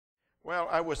Well,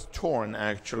 I was torn,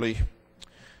 actually.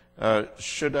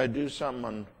 Should I do something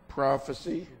on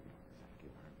prophecy?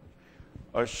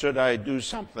 Or should I do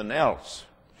something else?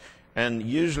 And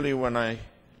usually when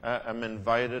I'm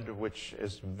invited, which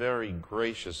is very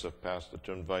gracious of Pastor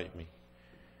to invite me,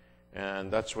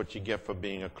 and that's what you get for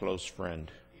being a close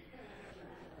friend.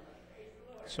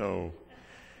 So,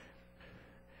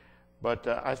 but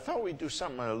I thought we'd do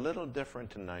something a little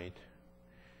different tonight.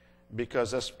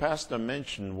 Because as Pastor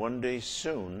mentioned, one day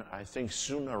soon, I think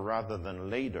sooner rather than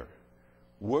later,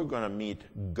 we're going to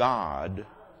meet God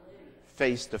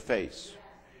face to face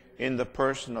in the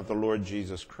person of the Lord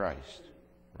Jesus Christ,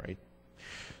 right?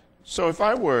 So if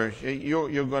I were,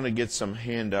 you're going to get some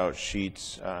handout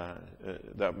sheets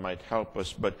that might help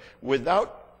us, but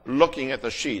without looking at the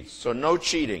sheets, so no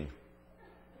cheating,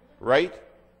 right?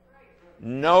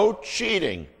 No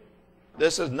cheating.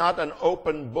 This is not an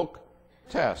open book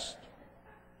test.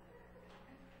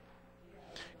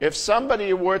 If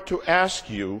somebody were to ask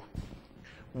you,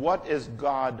 what is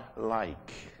God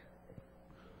like?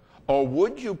 Or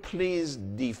would you please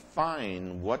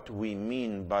define what we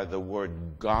mean by the word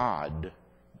God?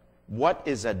 What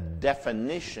is a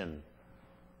definition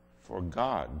for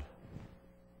God?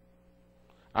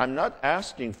 I'm not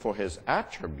asking for his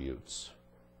attributes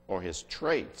or his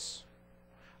traits.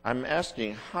 I'm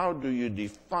asking, how do you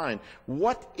define?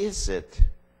 What is it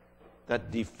that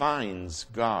defines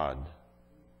God?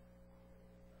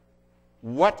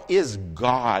 What is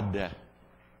God?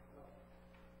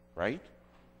 Right?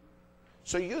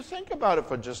 So you think about it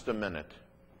for just a minute.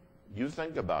 You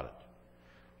think about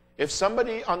it. If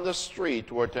somebody on the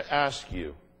street were to ask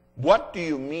you, what do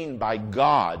you mean by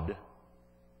God?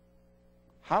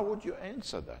 How would you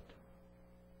answer that?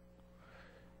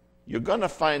 You're going to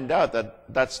find out that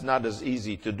that's not as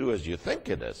easy to do as you think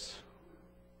it is.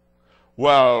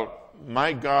 Well,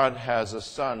 my God has a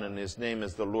son, and his name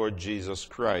is the Lord Jesus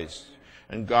Christ.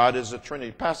 And God is a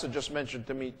Trinity. Pastor just mentioned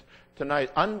to me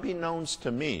tonight, unbeknownst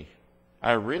to me,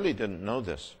 I really didn't know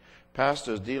this.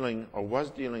 Pastor is dealing, or was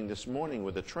dealing this morning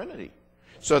with the Trinity.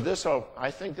 So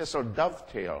I think this will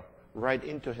dovetail right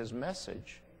into his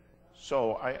message.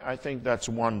 So I think that's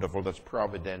wonderful. That's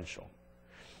providential.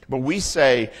 But we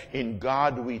say, in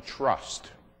God we trust.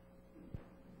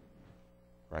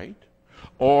 Right?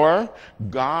 Or,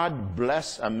 God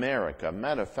bless America.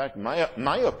 Matter of fact,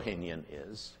 my opinion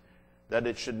is that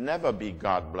it should never be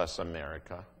God bless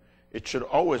America. It should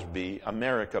always be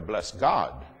America bless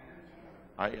God.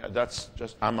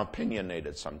 I'm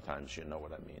opinionated sometimes, you know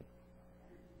what I mean.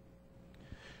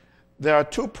 There are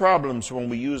two problems when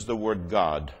we use the word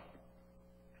God.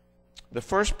 The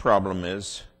first problem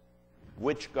is,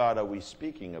 which God are we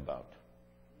speaking about?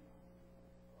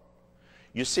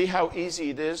 You see how easy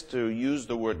it is to use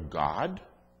the word God?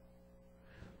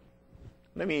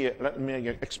 Let me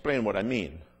explain what I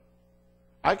mean.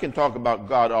 I can talk about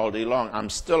God all day long. I'm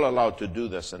still allowed to do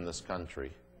this in this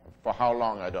country. For how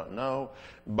long, I don't know.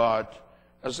 But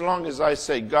as long as I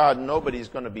say God, nobody's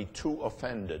going to be too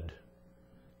offended.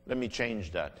 Let me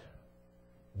change that.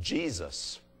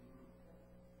 Jesus.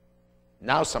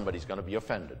 Now somebody's going to be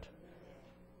offended.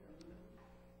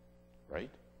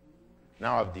 Right?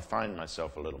 Now I've defined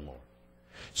myself a little more.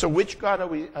 So which God are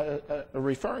we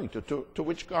referring to? To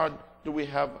which God do we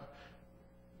have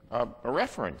a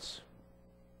reference?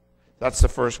 That's the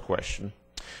first question.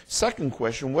 Second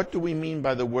question, what do we mean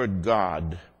by the word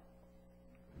God?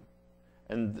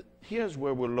 And here's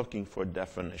where we're looking for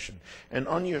definition. And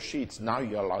on your sheets, now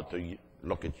you're allowed to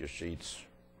look at your sheets.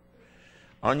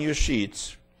 On your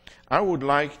sheets, I would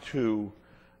like to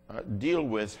deal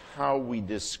with how we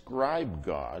describe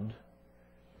God,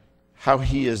 how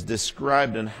he is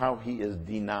described and how he is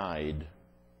denied.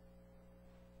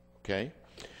 Okay?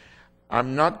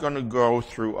 I'm not going to go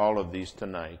through all of these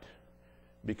tonight,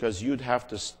 because you'd have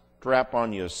to strap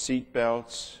on your seat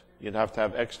belts, you'd have to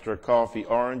have extra coffee,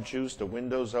 orange juice, the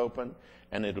windows open,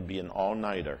 and it'll be an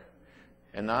all-nighter.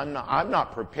 And I'm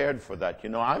not prepared for that. You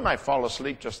know, I might fall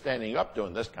asleep just standing up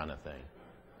doing this kind of thing.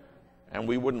 And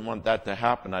we wouldn't want that to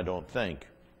happen, I don't think.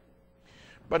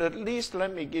 But at least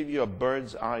let me give you a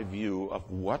bird's eye view of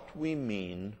what we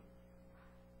mean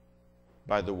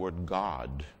by the word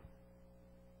God.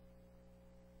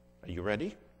 Are you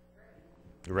ready?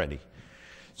 You're ready.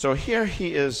 So here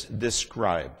he is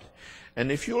described.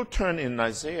 And if you'll turn in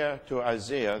Isaiah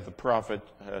the prophet,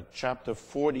 chapter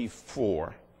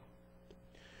 44,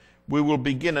 we will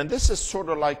begin. And this is sort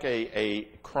of like a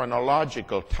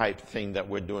chronological type thing that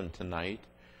we're doing tonight.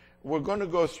 We're going to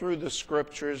go through the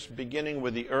scriptures, beginning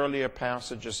with the earlier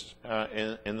passages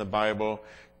in the Bible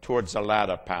towards the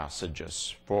latter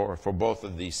passages for both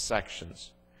of these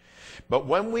sections. But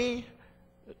when we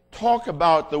talk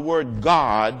about the word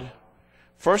God,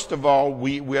 first of all,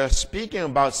 we are speaking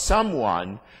about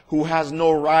someone who has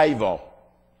no rival.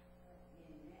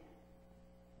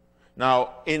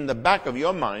 Now, in the back of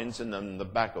your minds and in the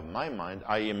back of my mind,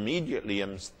 I immediately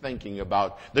am thinking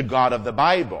about the God of the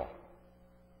Bible.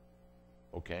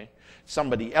 Okay?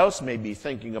 Somebody else may be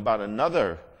thinking about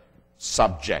another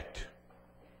subject.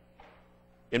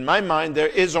 In my mind, there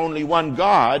is only one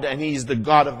God, and He's the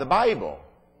God of the Bible.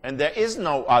 And there is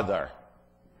no other.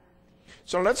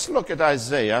 So let's look at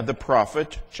Isaiah, the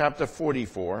prophet, chapter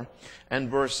 44, and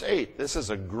verse 8. This is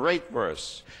a great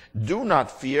verse. Do not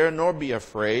fear, nor be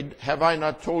afraid. Have I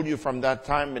not told you from that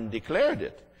time and declared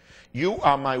it? You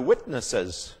are my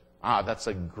witnesses. That's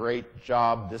a great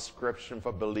job description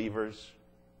for believers.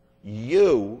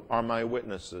 You are my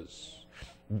witnesses.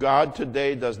 God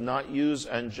today does not use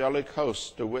angelic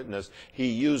hosts to witness. He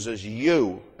uses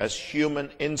you as human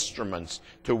instruments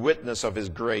to witness of His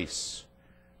grace.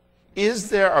 Is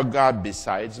there a God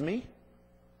besides me?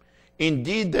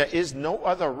 Indeed, there is no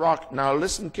other rock. Now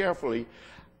listen carefully.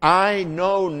 I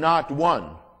know not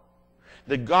one.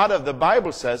 The God of the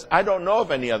Bible says, I don't know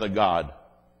of any other God.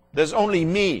 There's only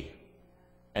me.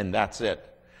 And that's it.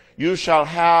 You shall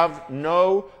have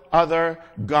no other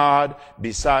God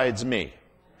besides me.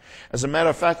 As a matter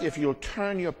of fact, if you'll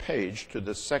turn your page to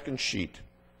the second sheet,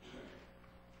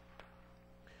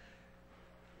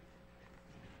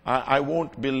 I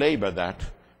won't belabor that,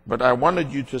 but I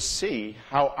wanted you to see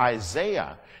how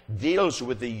Isaiah deals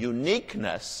with the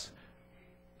uniqueness,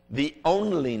 the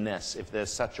onlyness, if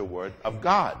there's such a word, of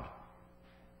God.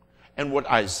 And what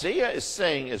Isaiah is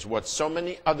saying is what so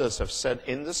many others have said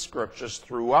in the scriptures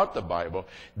throughout the Bible.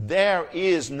 There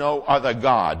is no other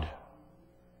God.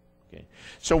 Okay.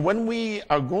 So when we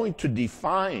are going to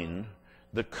define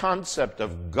the concept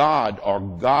of God or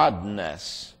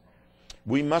godness,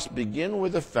 we must begin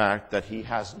with the fact that He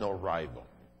has no rival.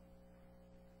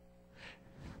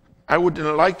 I would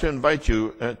like to invite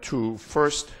you to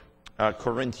 1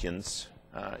 Corinthians,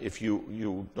 if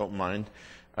you don't mind,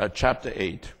 chapter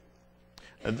 8.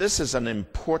 This is an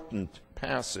important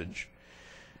passage,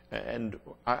 and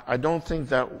I don't think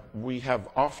that we have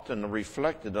often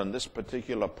reflected on this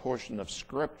particular portion of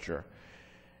Scripture.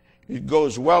 It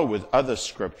goes well with other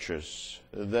scriptures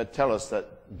that tell us that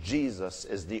Jesus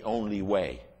is the only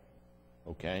way.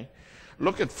 Okay?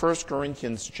 Look at 1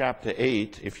 Corinthians chapter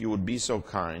 8, if you would be so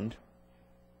kind.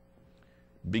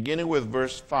 Beginning with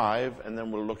verse 5, and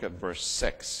then we'll look at verse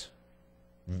 6.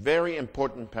 Very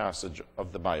important passage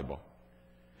of the Bible.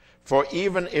 For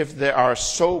even if there are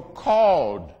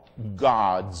so-called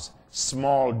gods,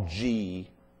 small g,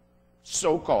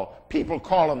 so-called, people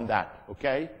call them that,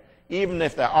 okay? Even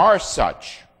if there are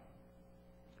such,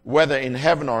 whether in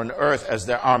heaven or on earth, as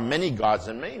there are many gods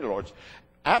and many lords,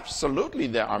 absolutely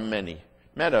there are many.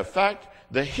 Matter of fact,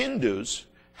 the Hindus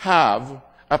have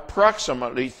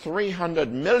approximately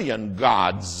 300 million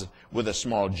gods with a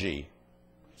small g.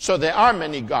 So there are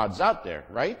many gods out there,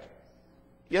 right?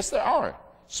 Yes, there are.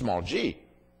 Small g.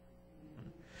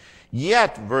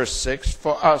 Yet, verse 6,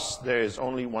 for us there is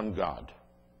only one God,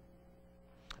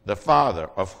 the Father,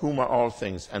 of whom are all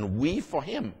things, and we for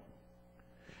Him.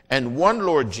 And one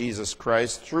Lord Jesus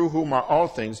Christ, through whom are all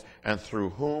things, and through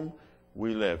whom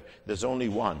we live. There's only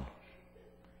one,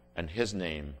 and His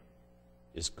name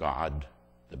is God,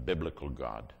 the biblical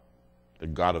God, the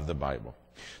God of the Bible.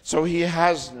 So He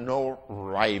has no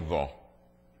rival.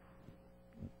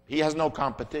 He has no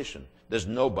competition. There's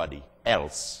nobody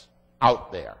else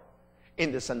out there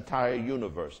in this entire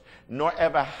universe, nor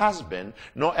ever has been,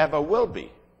 nor ever will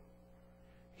be.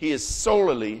 He is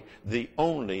solely the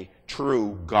only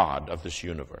true God of this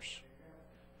universe.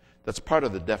 That's part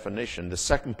of the definition. The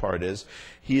second part is,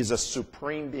 He is a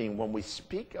supreme being. When we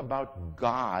speak about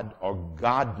God or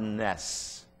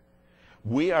godness,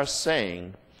 we are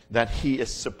saying that He is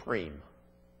supreme.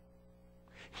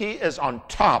 He is on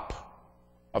top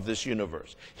of this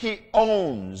universe. He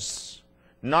owns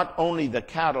not only the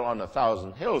cattle on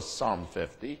 1,000 hills, Psalm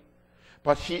 50,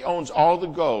 but He owns all the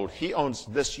gold. He owns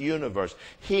this universe.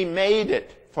 He made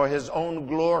it for His own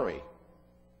glory.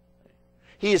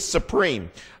 He is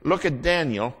supreme. Look at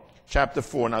Daniel chapter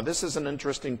 4. Now this is an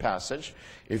interesting passage.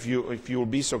 If you will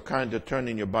be so kind to turn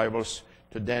in your Bibles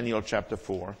to Daniel chapter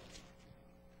 4.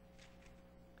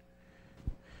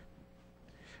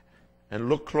 And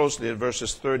look closely at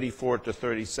verses 34 to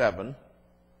 37.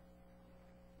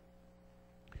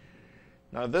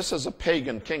 Now, this is a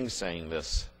pagan king saying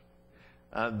this.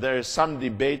 There is some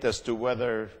debate as to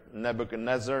whether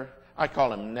Nebuchadnezzar, I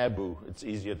call him Nebu. It's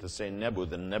easier to say Nebu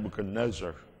than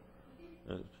Nebuchadnezzar.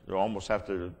 You almost have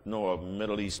to know a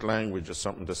Middle East language or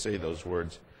something to say those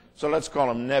words. So let's call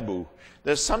him Nebu.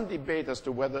 There's some debate as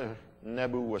to whether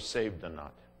Nebu was saved or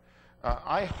not.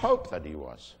 I hope that he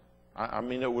was. I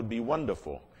mean, it would be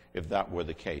wonderful if that were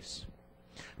the case.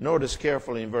 Notice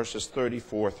carefully in verses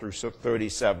 34 through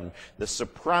 37, the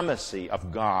supremacy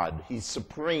of God. He's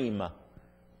supreme.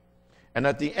 And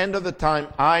at the end of the time,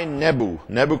 I,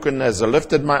 Nebuchadnezzar,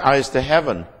 lifted my eyes to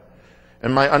heaven,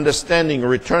 and my understanding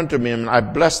returned to me, and I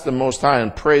blessed the Most High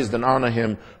and praised and honored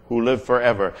him who lived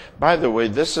forever. By the way,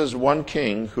 this is one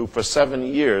king who for 7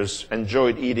 years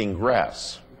enjoyed eating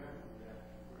grass.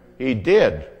 He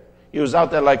did. He was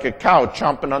out there like a cow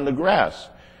chomping on the grass.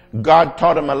 God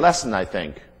taught him a lesson, I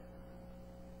think.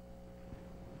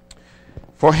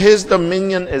 For his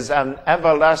dominion is an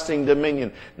everlasting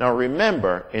dominion. Now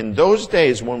remember, in those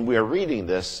days when we are reading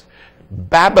this,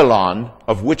 Babylon,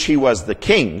 of which he was the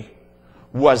king,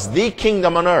 was the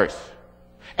kingdom on earth.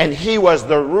 And he was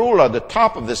the ruler, the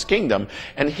top of this kingdom.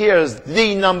 And here's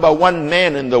the number one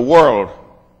man in the world.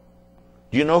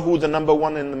 Do you know who the number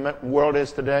one in the world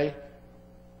is today?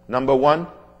 Number one?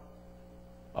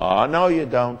 Oh, no, you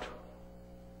don't.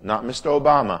 Not Mr.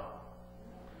 Obama.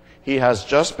 He has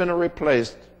just been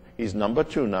replaced, he's number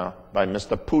two now, by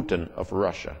Mr. Putin of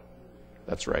Russia.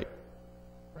 That's right.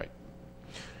 Right.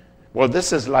 Well,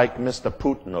 this is like Mr.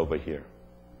 Putin over here.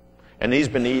 And he's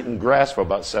been eating grass for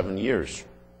about 7 years.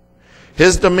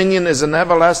 His dominion is an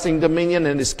everlasting dominion,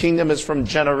 and his kingdom is from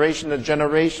generation to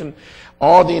generation.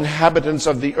 All the inhabitants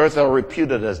of the earth are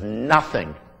reputed as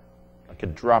nothing, like a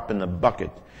drop in the bucket.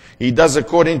 He does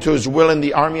according to his will in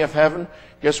the army of heaven.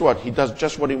 Guess what? He does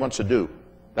just what he wants to do.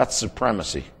 That's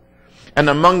supremacy. And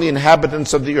among the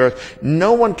inhabitants of the earth,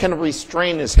 no one can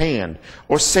restrain his hand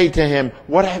or say to him,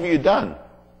 what have you done?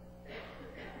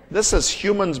 This is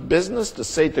human's business to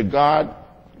say to God,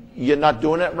 you're not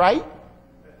doing it right?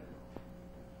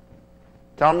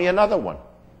 Tell me another one.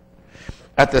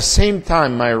 At the same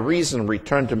time, my reason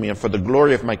returned to me, and for the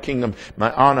glory of my kingdom,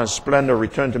 my honor and splendor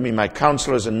returned to me. My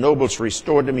counselors and nobles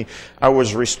restored to me. I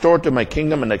was restored to my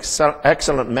kingdom, and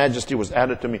excellent majesty was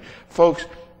added to me. Folks,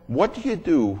 what do you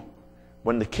do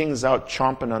when the king's out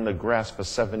chomping on the grass for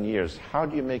 7 years? How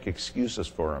do you make excuses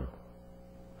for him?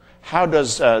 How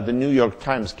does the New York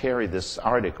Times carry this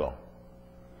article?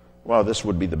 Well, this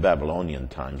would be the Babylonian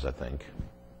Times, I think.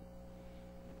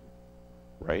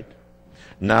 Right?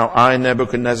 Now I,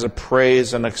 Nebuchadnezzar,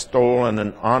 praise and extol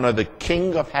and honor the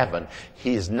King of heaven.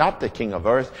 He is not the King of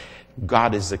earth.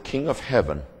 God is the King of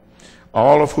heaven.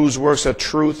 All of whose works are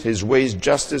truth, his ways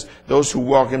justice. Those who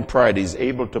walk in pride he's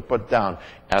able to put down,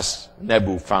 as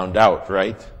Nebu found out,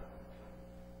 right?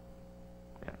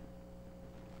 Yeah.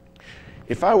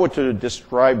 If I were to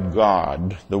describe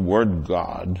God, the word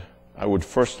God, I would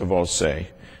first of all say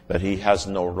that he has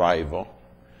no rival.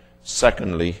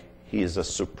 Secondly, he is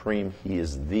he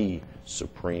is the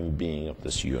supreme being of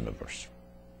this universe,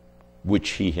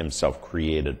 which he himself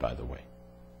created, by the way.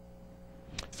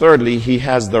 Thirdly, he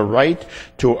has the right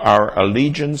to our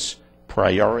allegiance,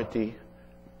 priority,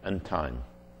 and time.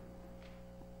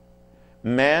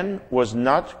 Man was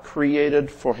not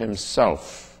created for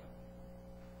himself.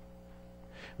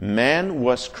 Man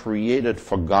was created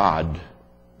for God.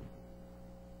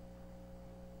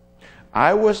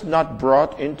 I was not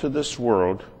brought into this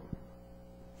world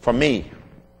for me,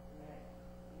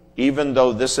 even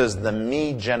though this is the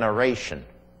me generation,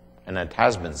 and it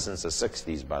has been since the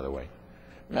 60s, by the way.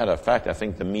 Matter of fact, I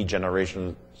think the me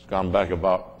generation has gone back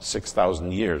about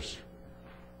 6,000 years.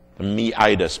 The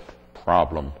me-itis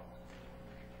problem.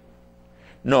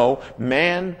 No,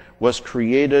 man was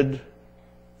created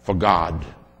for God.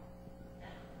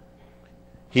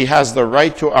 He has the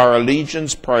right to our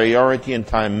allegiance, priority, and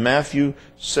time. Matthew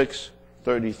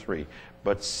 6:33.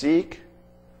 But seek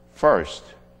first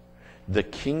the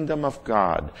kingdom of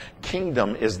God.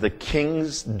 Kingdom is the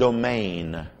king's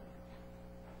domain,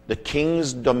 the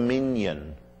king's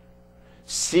dominion.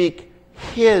 Seek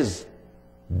his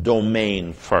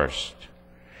domain first,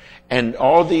 and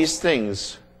all these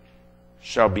things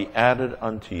shall be added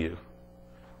unto you.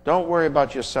 Don't worry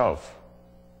about yourself.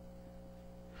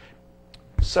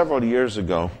 Several years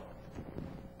ago,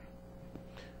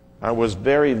 I was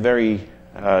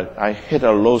I hit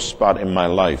a low spot in my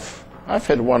life. I've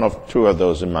hit one or two of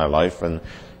those in my life, and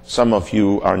some of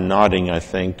you are nodding, I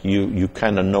think. You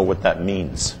kind of know what that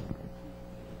means.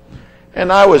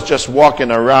 And I was just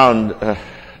walking around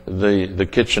the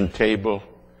kitchen table,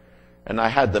 and I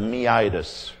had the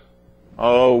me-itis.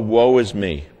 Oh, woe is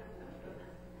me.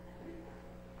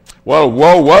 Well,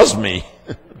 woe was me.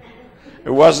 It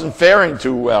wasn't faring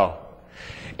too well.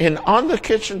 And on the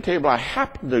kitchen table, I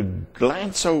happened to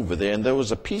glance over there, and there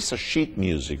was a piece of sheet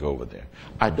music over there.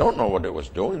 I don't know what it was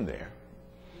doing there.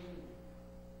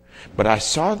 But I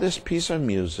saw this piece of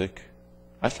music.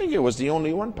 I think it was the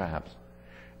only one, perhaps.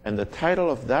 And the title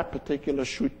of that particular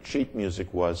sheet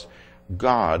music was,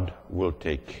 God Will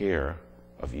Take Care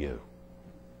of You.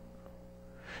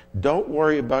 Don't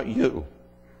worry about you.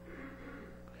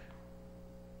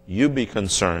 You be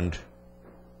concerned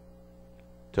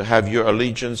to have your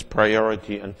allegiance,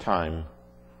 priority, and time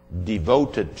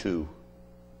devoted to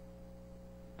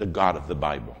the God of the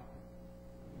Bible.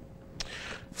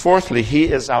 Fourthly, He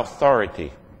is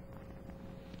authority.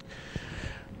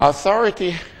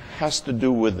 Authority has to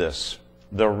do with this: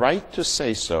 the right to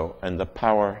say so and the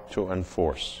power to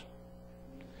enforce.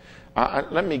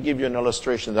 Let me give you an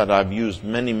illustration that I've used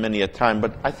many, many a time,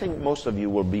 but I think most of you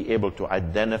will be able to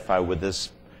identify with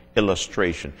this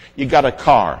illustration. You got a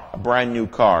car, a brand new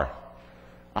car.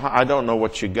 I don't know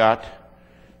what you got.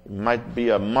 It might be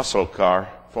a muscle car,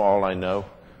 for all I know.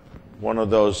 One of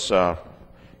those,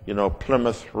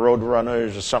 Plymouth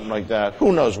Roadrunners or something like that.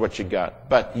 Who knows what you got?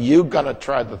 But you got to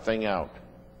try the thing out.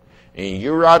 And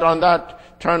you're out on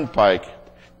that turnpike.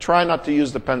 Try not to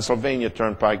use the Pennsylvania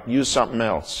Turnpike. Use something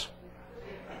else.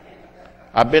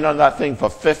 I've been on that thing for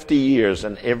 50 years,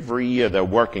 and every year they're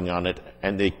working on it,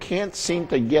 and they can't seem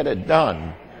to get it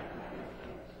done.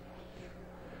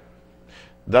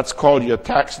 That's called your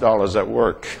tax dollars at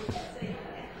work.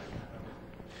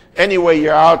 Anyway,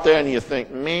 you're out there and you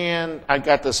think, man, I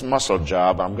got this muscle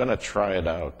job. I'm going to try it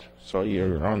out. So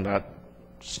you're on that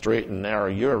straight and narrow.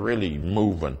 You're really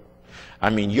moving. I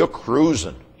mean, you're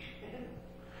cruising.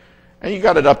 And you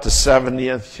got it up to 70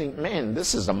 and you think, man,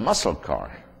 this is a muscle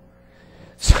car.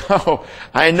 So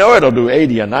I know it'll do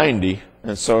 80 or 90.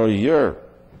 And so you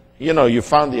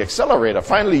found the accelerator.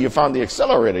 Finally, you found the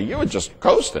accelerator. You were just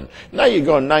coasting. Now you're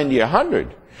going 90 or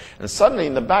 100. And suddenly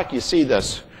in the back you see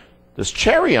this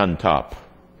cherry on top.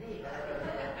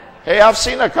 Hey, I've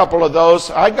seen a couple of those.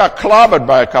 I got clobbered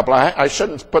by a couple. I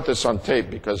shouldn't put this on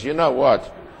tape because you know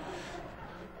what?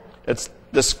 It's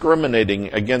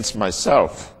discriminating against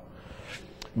myself.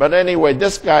 But anyway,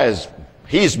 this guy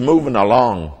he's moving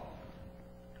along.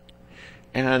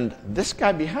 And this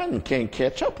guy behind him can't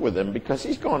catch up with him because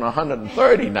he's going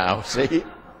 130 now, see?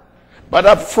 But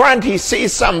up front he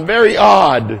sees something very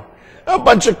odd. A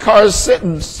bunch of cars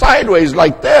sitting sideways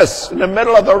like this in the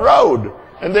middle of the road.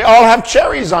 And they all have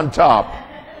cherries on top.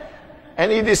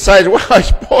 And he decides, well,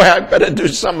 boy, I better do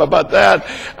something about that.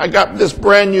 I got this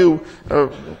brand new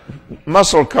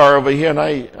muscle car over here, and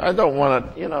I don't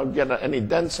want to, get any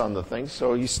dents on the thing.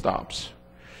 So he stops.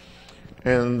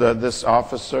 And this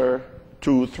officer,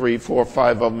 2, 3, 4,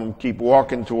 5 of them keep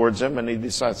walking towards him, and he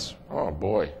decides, oh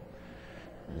boy,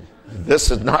 this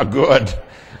is not good.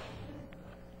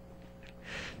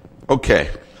 Okay,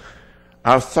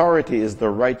 authority is the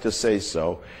right to say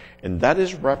so, and that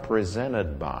is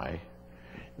represented by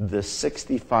the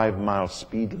 65-mile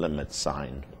speed limit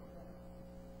sign.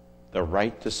 The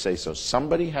right to say so.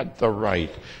 Somebody had the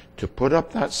right to put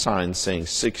up that sign saying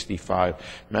 65.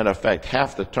 Matter of fact,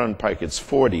 half the turnpike, it's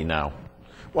 40 now.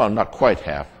 Well, not quite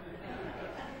half.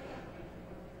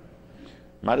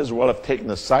 Might as well have taken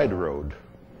the side road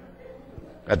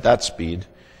at that speed.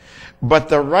 But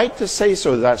the right to say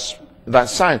so, that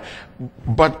sign,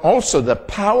 but also the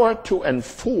power to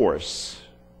enforce.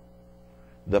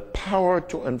 The power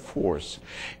to enforce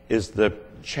is the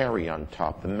cherry on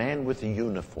top, the man with the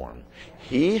uniform.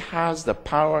 He has the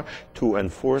power to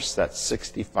enforce that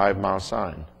 65-mile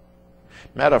sign.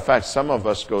 Matter of fact, some of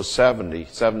us go 70,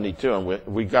 72, and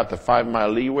we got the 5-mile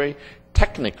leeway.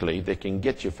 Technically, they can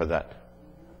get you for that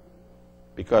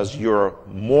because you're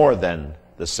more than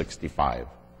the 65.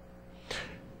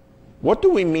 What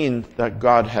do we mean that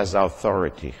God has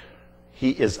authority? He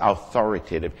is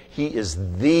authoritative. He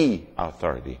is the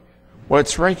authority. Well,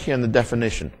 it's right here in the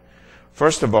definition.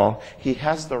 First of all, He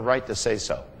has the right to say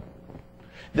so.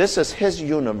 This is His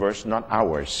universe, not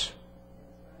ours.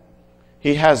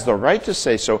 He has the right to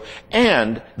say so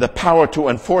and the power to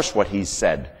enforce what He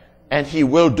said. And He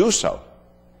will do so.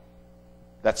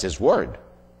 That's His word.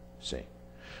 See?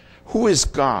 Who is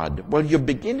God? Well, you're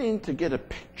beginning to get a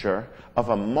picture of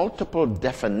a multiple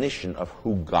definition of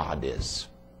who God is.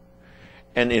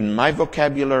 And in my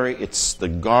vocabulary, it's the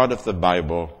God of the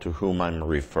Bible to whom I'm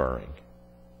referring.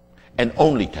 And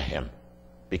only to Him.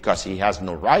 Because He has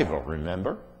no rival,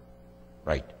 remember?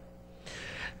 Right.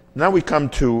 Now we come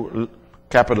to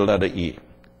capital letter E.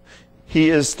 He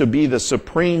is to be the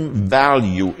supreme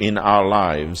value in our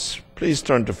lives. Please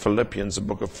turn to Philippians, the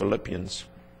book of Philippians.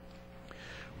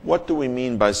 What do we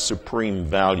mean by supreme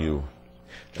value?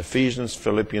 Ephesians,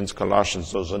 Philippians,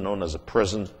 Colossians, those are known as the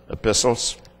prison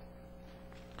epistles.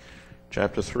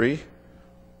 Chapter 3.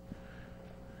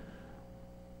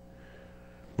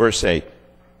 Verse 8.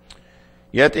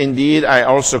 Yet indeed I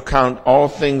also count all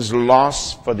things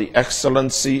lost for the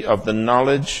excellency of the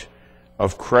knowledge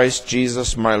of Christ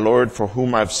Jesus my Lord, for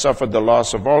whom I've suffered the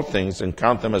loss of all things, and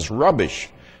count them as rubbish,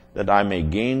 that I may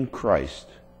gain Christ.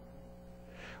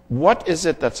 What is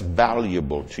it that's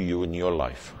valuable to you in your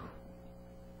life?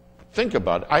 Think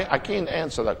about it. I can't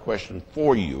answer that question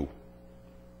for you.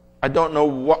 I don't know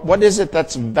what is it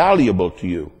that's valuable to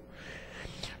you.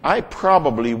 I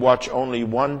probably watch only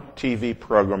one TV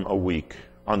program a week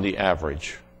on the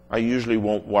average. I usually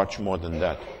won't watch more than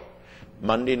that.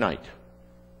 Monday night.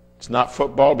 It's not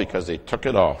football because they took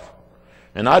it off.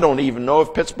 And I don't even know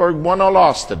if Pittsburgh won or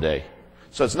lost today.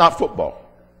 So it's not football.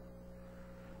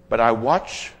 But I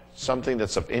watch something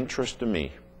that's of interest to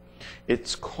me.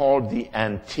 It's called the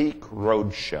Antique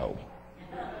Roadshow.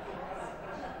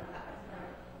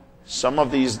 One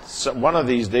of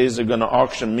these days they're going to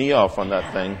auction me off on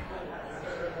that thing.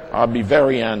 I'll be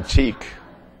very antique.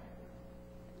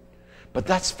 But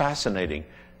that's fascinating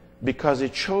because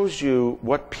it shows you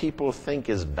what people think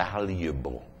is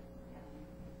valuable.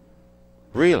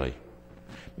 Really.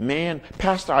 Man,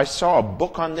 Pastor, I saw a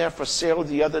book on there for sale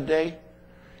the other day.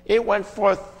 It went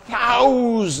for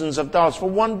thousands of dollars for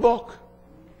one book.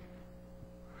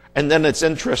 And then it's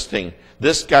interesting.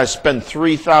 This guy spent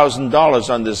 $3,000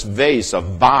 on this vase, a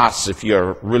vase. If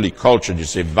you're really cultured, you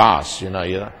say vase. You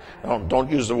know, don't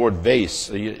use the word vase.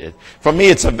 For me,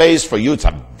 it's a vase. For you, it's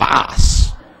a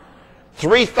vase.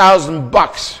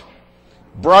 $3,000.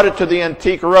 Brought it to the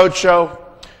Antique Roadshow.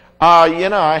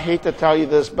 I hate to tell you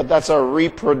this, but that's a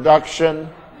reproduction.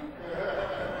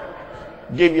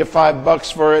 Give you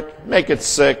 $5 for it. Make it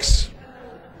 $6.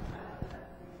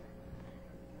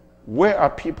 Where are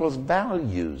people's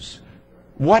values?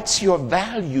 What's your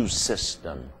value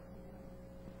system?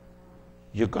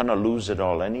 You're going to lose it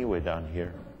all anyway down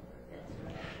here.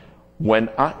 When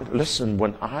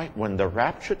the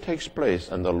rapture takes place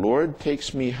and the Lord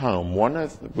takes me home,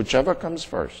 whichever comes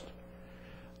first,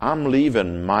 I'm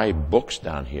leaving my books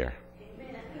down here.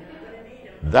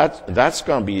 That's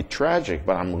going to be tragic,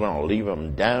 but I'm going to leave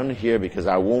them down here because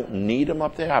I won't need them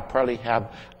up there. I probably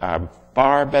have a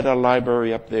far better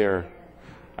library up there.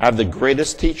 I have the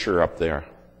greatest teacher up there.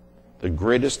 The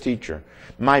greatest teacher.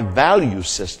 My value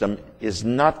system is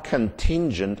not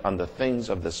contingent on the things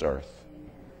of this earth.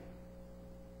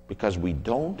 Because we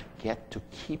don't get to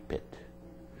keep it.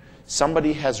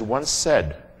 Somebody has once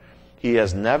said he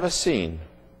has never seen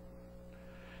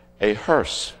a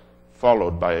hearse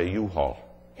followed by a U-Haul.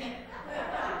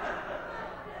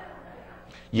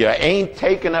 You ain't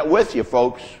taking it with you,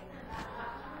 folks.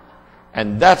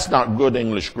 And that's not good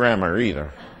English grammar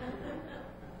either.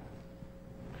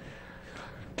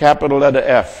 Capital letter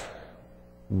F.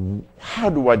 How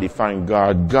do I define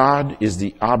God? God is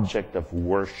the object of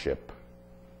worship.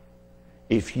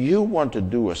 If you want to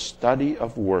do a study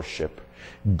of worship,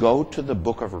 go to the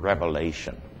book of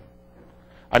Revelation.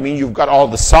 I mean, you've got all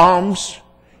the Psalms,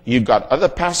 you've got other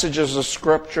passages of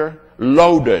Scripture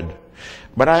loaded.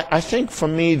 But I think for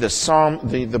me,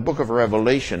 the book of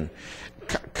Revelation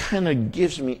kind of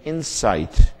gives me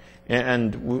insight.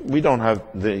 And we don't have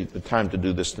the time to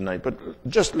do this tonight, but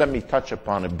just let me touch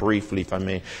upon it briefly, if I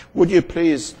may. Would you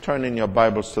please turn in your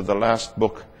Bibles to the last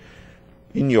book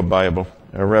in your Bible,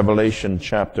 Revelation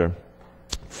chapter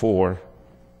 4.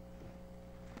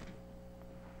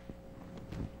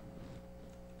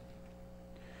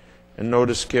 And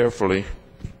notice carefully,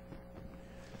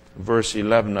 verse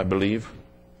 11, I believe.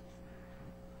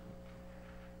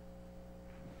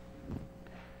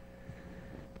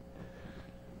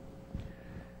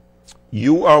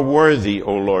 You are worthy,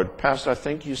 O Lord. Pastor, I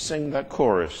think you sing that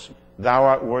chorus. Thou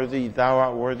art worthy, thou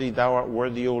art worthy, thou art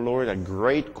worthy, O Lord. A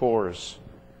great chorus.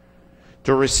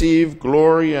 To receive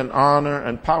glory and honor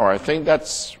and power. I think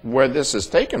that's where this is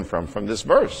taken from this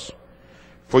verse.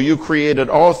 For you created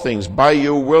all things. By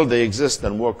your will they exist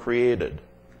and were created.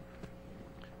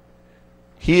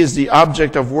 He is the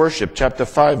object of worship, chapter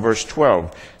 5, verse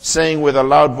 12, saying with a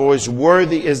loud voice,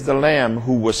 worthy is the Lamb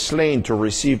who was slain to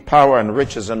receive power and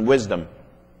riches and wisdom,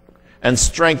 and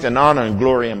strength and honor and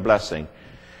glory and blessing.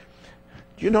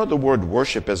 Do you know the word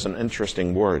worship is an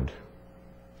interesting word?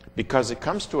 Because it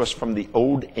comes to us from the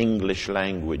Old English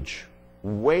language,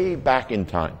 way back in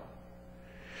time.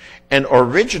 And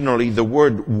originally the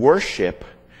word worship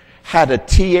had a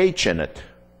TH in it.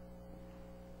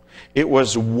 It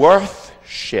was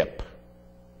worthship.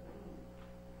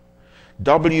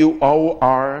 W-O-R-T-H,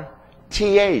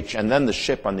 and then the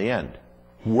ship on the end.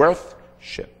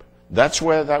 Worthship. That's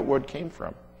where that word came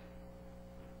from.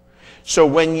 So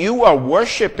when you are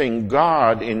worshiping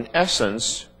God, in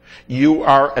essence, You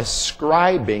are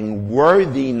ascribing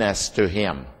worthiness to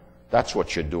him. That's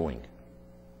what you're doing.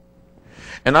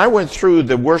 And I went through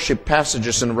the worship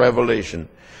passages in Revelation.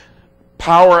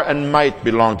 Power and might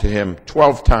belong to him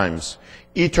 12 times.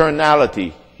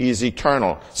 Eternality, he is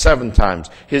eternal, 7 times.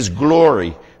 His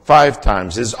glory, 5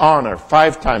 times. His honor,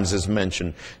 5 times is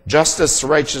mentioned. Justice,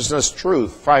 righteousness,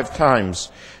 truth, 5 times.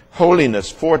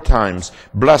 Holiness, 4 times.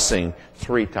 Blessing,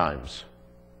 3 times.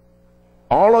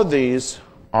 All of these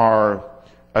are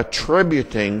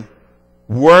attributing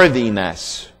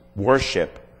worthiness,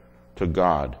 worship, to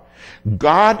God.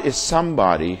 God is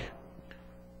somebody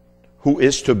who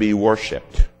is to be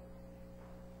worshipped.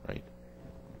 Right?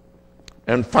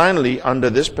 And finally, under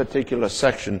this particular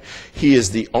section, he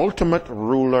is the ultimate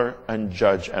ruler and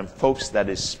judge. And folks, that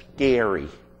is scary.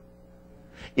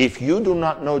 If you do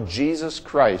not know Jesus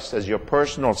Christ as your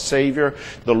personal Savior,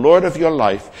 the Lord of your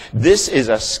life, this is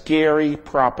a scary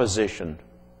proposition.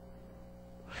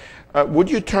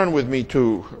 Would you turn with me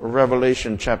to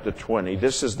Revelation chapter 20?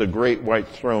 This is the great white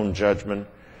throne judgment.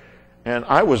 And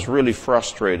I was really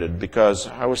frustrated because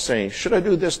I was saying, should I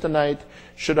do this tonight?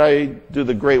 Should I do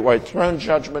the great white throne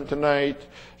judgment tonight?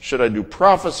 Should I do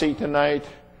prophecy tonight?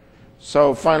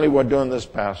 So finally we're doing this,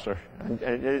 Pastor.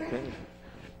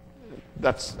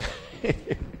 That's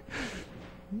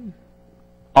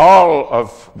all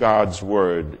of God's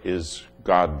word is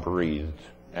God-breathed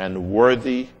and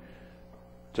worthy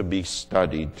to be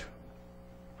studied.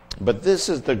 But this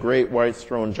is the great white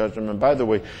throne judgment. And by the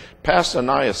way, Pastor and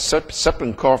I are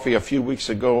sipping coffee a few weeks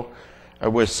ago.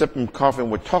 We're sipping coffee and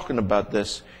we're talking about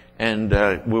this. And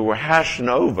we were hashing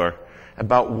over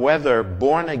about whether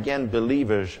born-again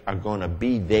believers are going to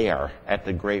be there at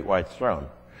the great white throne.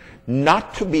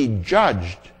 Not to be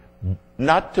judged,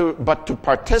 but to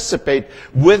participate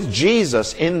with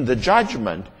Jesus in the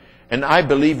judgment. And I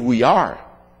believe we are.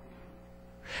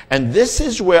 And this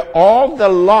is where all the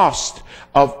lost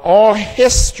of all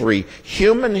history,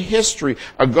 human history,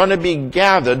 are going to be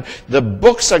gathered. The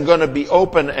books are going to be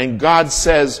open, and God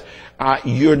says,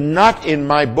 you're not in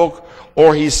my book,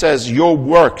 or he says, your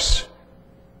works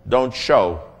don't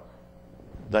show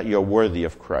that you're worthy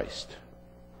of Christ.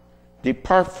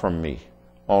 Depart from me,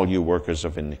 all you workers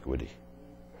of iniquity.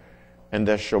 And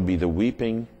there shall be the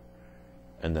weeping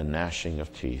and the gnashing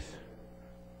of teeth.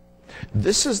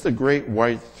 This is the great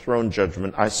white throne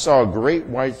judgment. I saw a great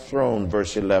white throne,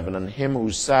 verse 11, and him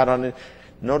who sat on it.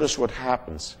 Notice what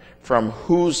happens. From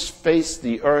whose face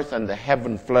the earth and the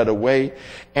heaven fled away,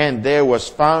 and there was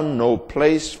found no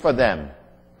place for them.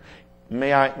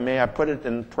 May I put it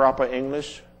in proper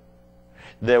English?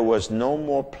 There was no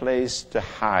more place to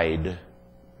hide,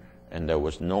 and there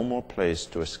was no more place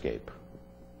to escape.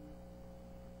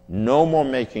 No more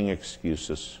making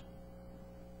excuses.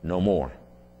 No more.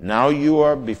 Now you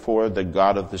are before the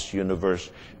God of this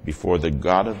universe, before the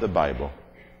God of the Bible.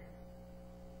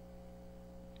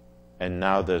 And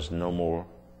now there's no more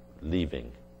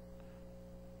leaving.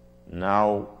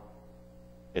 Now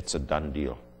it's a done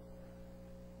deal.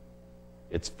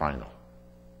 It's final.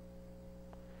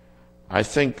 I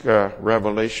think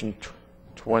Revelation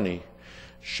 20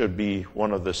 should be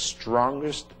one of the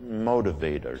strongest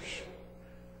motivators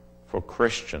for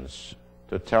Christians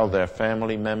to tell their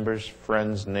family members,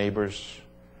 friends, neighbors,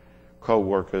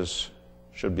 co-workers,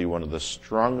 should be one of the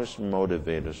strongest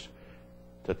motivators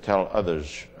to tell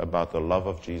others about the love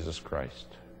of Jesus Christ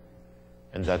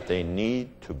and that they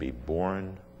need to be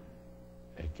born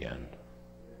again.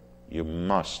 You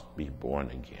must be born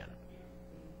again.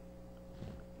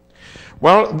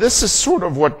 Well, this is sort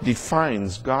of what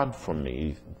defines God for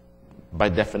me by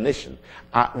definition.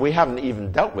 We haven't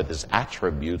even dealt with his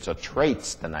attributes or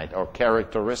traits tonight or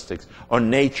characteristics or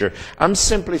nature. I'm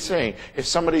simply saying, if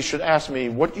somebody should ask me,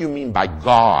 what do you mean by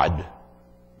God?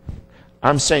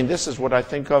 I'm saying this is what I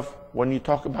think of when you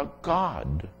talk about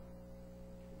God.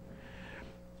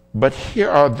 But here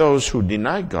are those who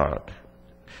deny God.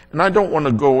 And I don't want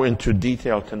to go into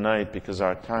detail tonight because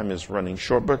our time is running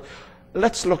short, but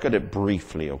let's look at it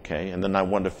briefly, okay? And then I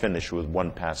want to finish with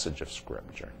one passage of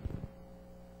Scripture.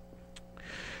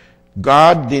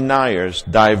 God deniers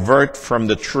divert from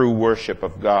the true worship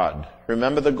of God.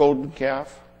 Remember the golden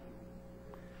calf?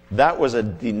 That was a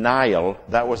denial.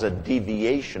 That was a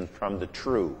deviation from the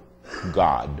true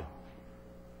God.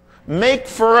 Make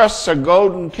for us a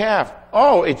golden calf.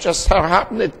 Oh, it just so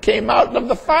happened it came out of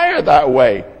the fire that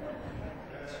way.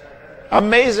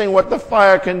 Amazing what the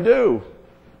fire can do.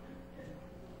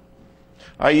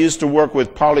 I used to work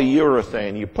with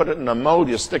polyurethane. You put it in a mold,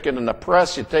 you stick it in a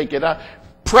press, you take it out.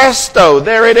 Presto,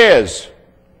 there it is.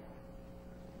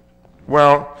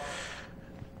 Well,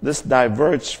 this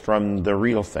diverts from the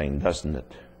real thing, doesn't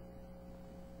it?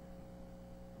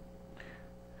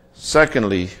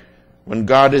 Secondly, when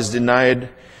God is denied,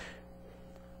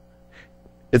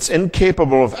 it's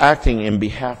incapable of acting in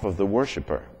behalf of the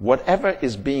worshiper. Whatever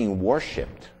is being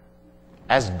worshipped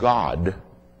as God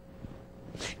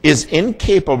is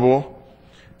incapable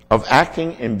of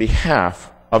acting in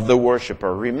behalf of the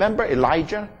worshiper. Remember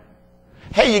Elijah?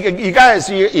 Hey, you guys,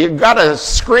 you got to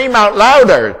scream out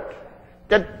louder.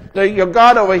 Your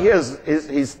God over here,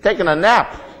 he's taking a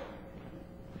nap.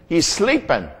 He's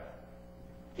sleeping.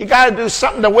 You got to do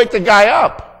something to wake the guy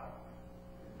up.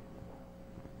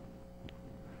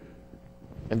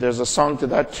 And there's a song to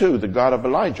that too, the God of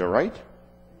Elijah, right?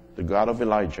 The God of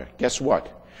Elijah. Guess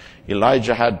what?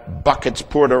 Elijah had buckets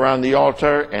poured around the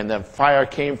altar, and then fire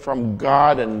came from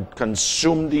God and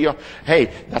consumed the...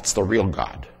 Hey, that's the real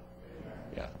God.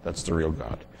 Yeah, that's the real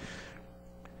God.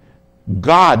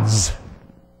 Gods,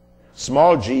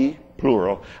 small g,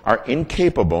 plural, are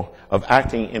incapable of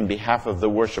acting in behalf of the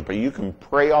worshiper. You can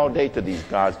pray all day to these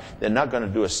gods. They're not going to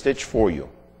do a stitch for you.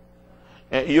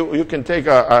 You can take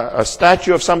a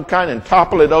statue of some kind and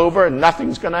topple it over, and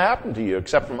nothing's going to happen to you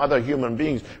except from other human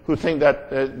beings who think that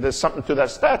there's something to that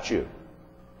statue.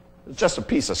 It's just a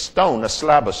piece of stone, a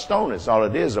slab of stone is all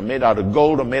it is, or made out of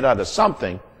gold or made out of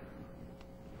something.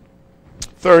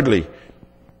 Thirdly,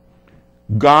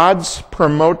 gods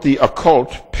promote the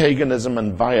occult, paganism,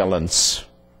 and violence.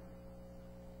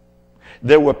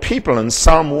 There were people in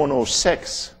Psalm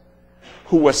 106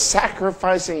 who were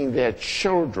sacrificing their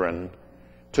children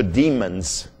to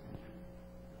demons.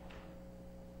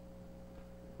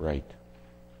 Right.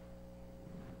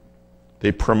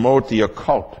 They promote the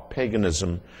occult,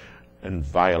 paganism, and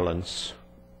violence.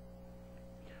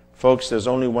 Folks, there's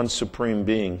only one supreme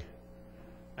being,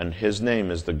 and his name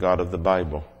is the God of the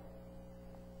Bible.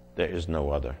 There is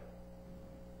no other.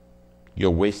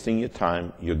 You're wasting your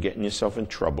time. You're getting yourself in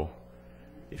trouble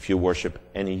if you worship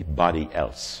anybody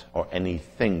else or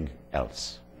anything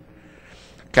else.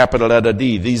 Capital letter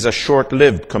D, these are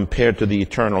short-lived compared to the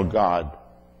eternal God.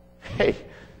 Hey,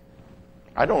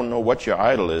 I don't know what your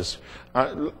idol is.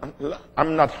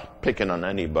 I'm not picking on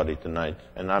anybody tonight,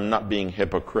 and I'm not being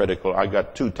hypocritical. I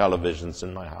got 2 televisions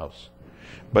in my house.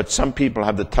 But some people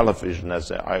have the television as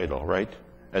their idol, right?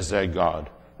 As their God,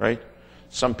 right?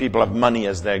 Some people have money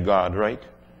as their God, right?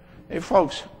 Hey,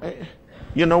 folks,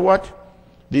 you know what?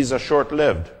 These are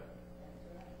short-lived.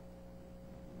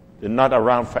 They're not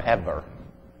around forever.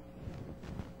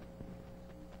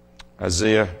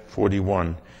 Isaiah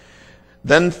 41.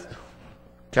 Then,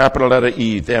 capital letter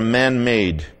E, they're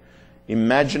man-made,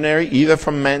 imaginary, either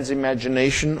from man's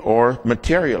imagination or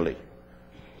materially.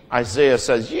 Isaiah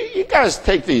says, you guys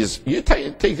take these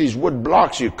wood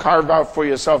blocks, you carve out for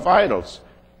yourself idols.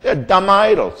 They're dumb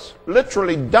idols,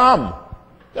 literally dumb.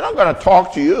 They're not going to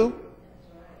talk to you.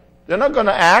 They're not going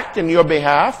to act in your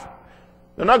behalf.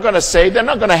 They're not going to say, they're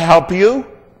not going to help you.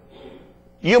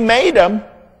 You made them.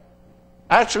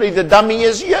 Actually, the dummy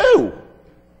is you.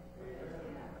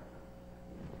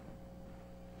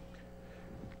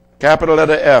 Capital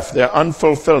letter F, they're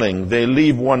unfulfilling. They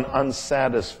leave one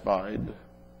unsatisfied.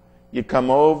 You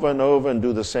come over and over and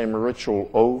do the same ritual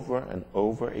over and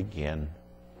over again.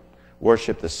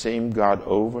 Worship the same God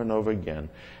over and over again.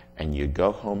 And you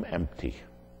go home empty.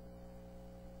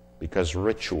 Because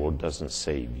ritual doesn't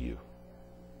save you.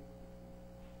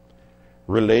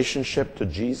 Relationship to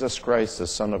Jesus Christ, the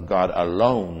Son of God,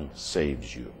 alone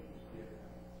saves you.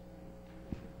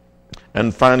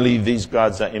 And finally, these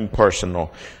gods are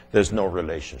impersonal. There's no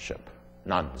relationship.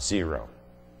 None. Zero.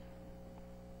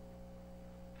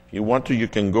 If you want to, you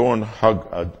can go and hug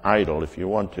an idol if you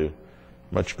want to.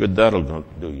 Much good that'll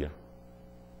do you.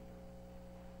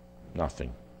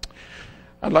 Nothing.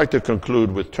 I'd like to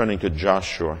conclude with turning to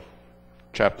Joshua,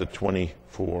 chapter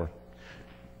 24.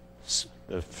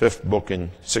 The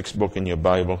sixth book in your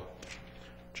Bible,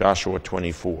 Joshua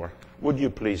 24. Would you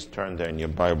please turn there in your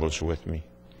Bibles with me?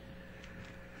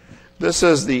 This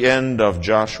is the end of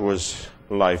Joshua's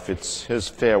life. It's his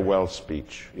farewell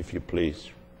speech, if you please.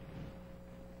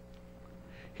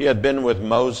 He had been with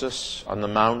Moses on the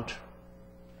mount.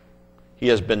 He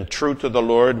has been true to the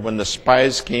Lord. When the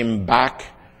spies came back,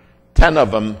 10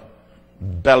 of them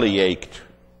belly-ached.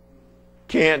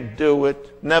 Can't do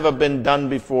it. Never been done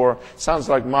before. Sounds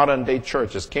like modern day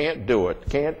churches. Can't do it.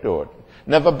 Can't do it.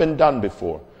 Never been done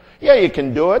before. Yeah, you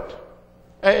can do it.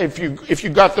 If you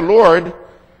got the Lord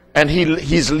and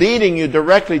He's leading you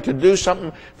directly to do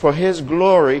something for His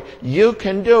glory, you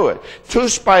can do it. 2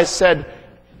 spies said,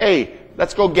 hey,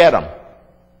 let's go get him.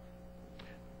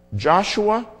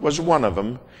 Joshua was one of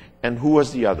them, and who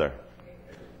was the other?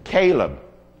 Caleb.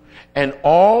 And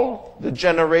all the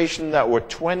generation that were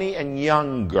 20 and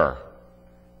younger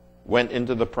went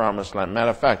into the promised land.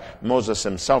 Matter of fact, Moses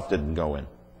himself didn't go in.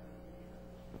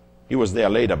 He was there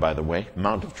later, by the way,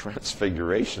 Mount of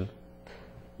Transfiguration.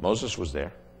 Moses was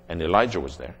there, and Elijah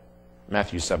was there.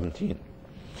 Matthew 17.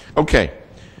 Okay,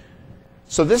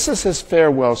 so this is his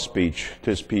farewell speech to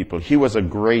his people. He was a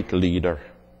great leader,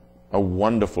 a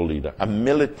wonderful leader, a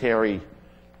military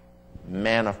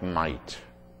man of might.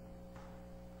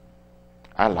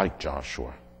 I like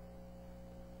Joshua.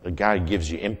 The guy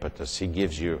gives you impetus. He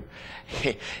gives you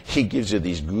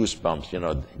these goosebumps. You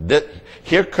know,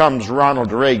 here comes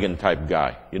Ronald Reagan type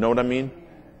guy. You know what I mean?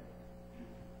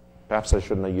 Perhaps I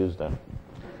shouldn't have used that.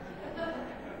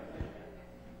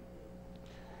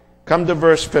 Come to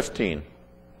verse 15.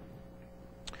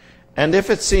 And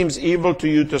if it seems evil to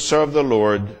you to serve the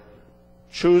Lord,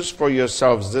 choose for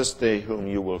yourselves this day whom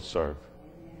you will serve.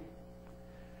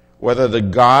 Whether the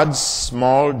gods,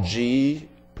 small g,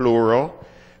 plural,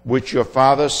 which your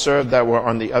fathers served that were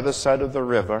on the other side of the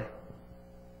river,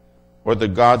 or the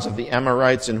gods of the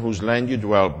Amorites in whose land you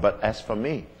dwell. But as for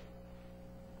me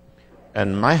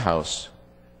and my house,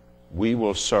 we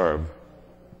will serve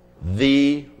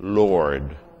the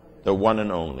Lord, the one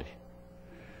and only.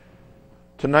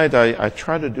 Tonight I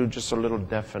try to do just a little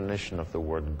definition of the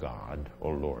word God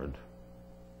or Lord.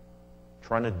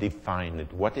 Trying to define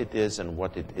it, what it is and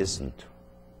what it isn't.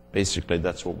 Basically,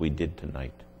 that's what we did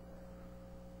tonight.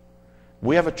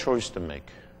 We have a choice to make.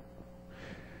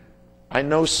 I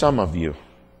know some of you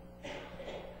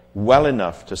well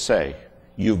enough to say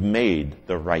you've made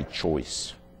the right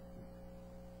choice.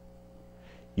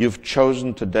 You've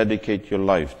chosen to dedicate your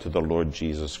life to the Lord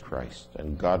Jesus Christ,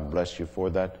 and God bless you for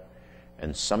that,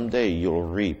 and someday you'll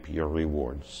reap your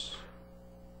rewards.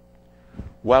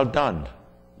 Well done,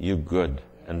 you good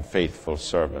and faithful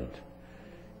servant.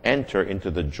 Enter into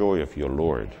the joy of your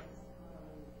Lord.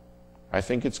 I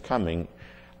think it's coming.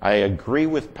 I agree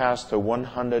with Pastor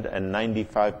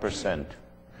 195%.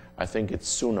 I think it's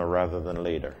sooner rather than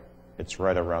later. It's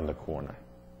right around the corner.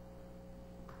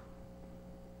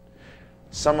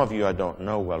 Some of you I don't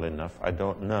know well enough. I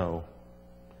don't know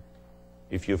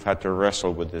if you've had to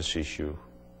wrestle with this issue.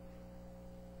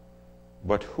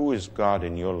 But who is God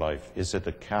in your life? Is it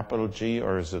a capital G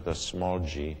or is it a small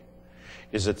g?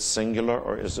 Is it singular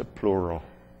or is it plural?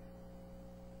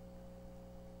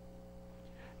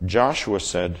 Joshua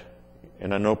said,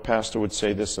 and I know Pastor would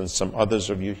say this, and some others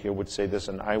of you here would say this,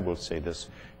 and I will say this,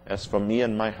 as for me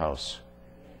and my house,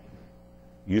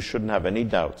 you shouldn't have any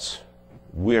doubts.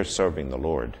 We're serving the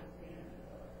Lord.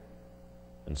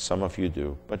 And some of you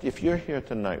do. But if you're here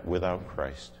tonight without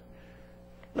Christ,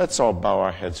 let's all bow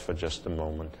our heads for just a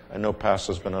moment. I know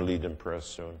Pastor's going to lead in prayer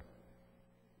soon.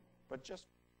 But just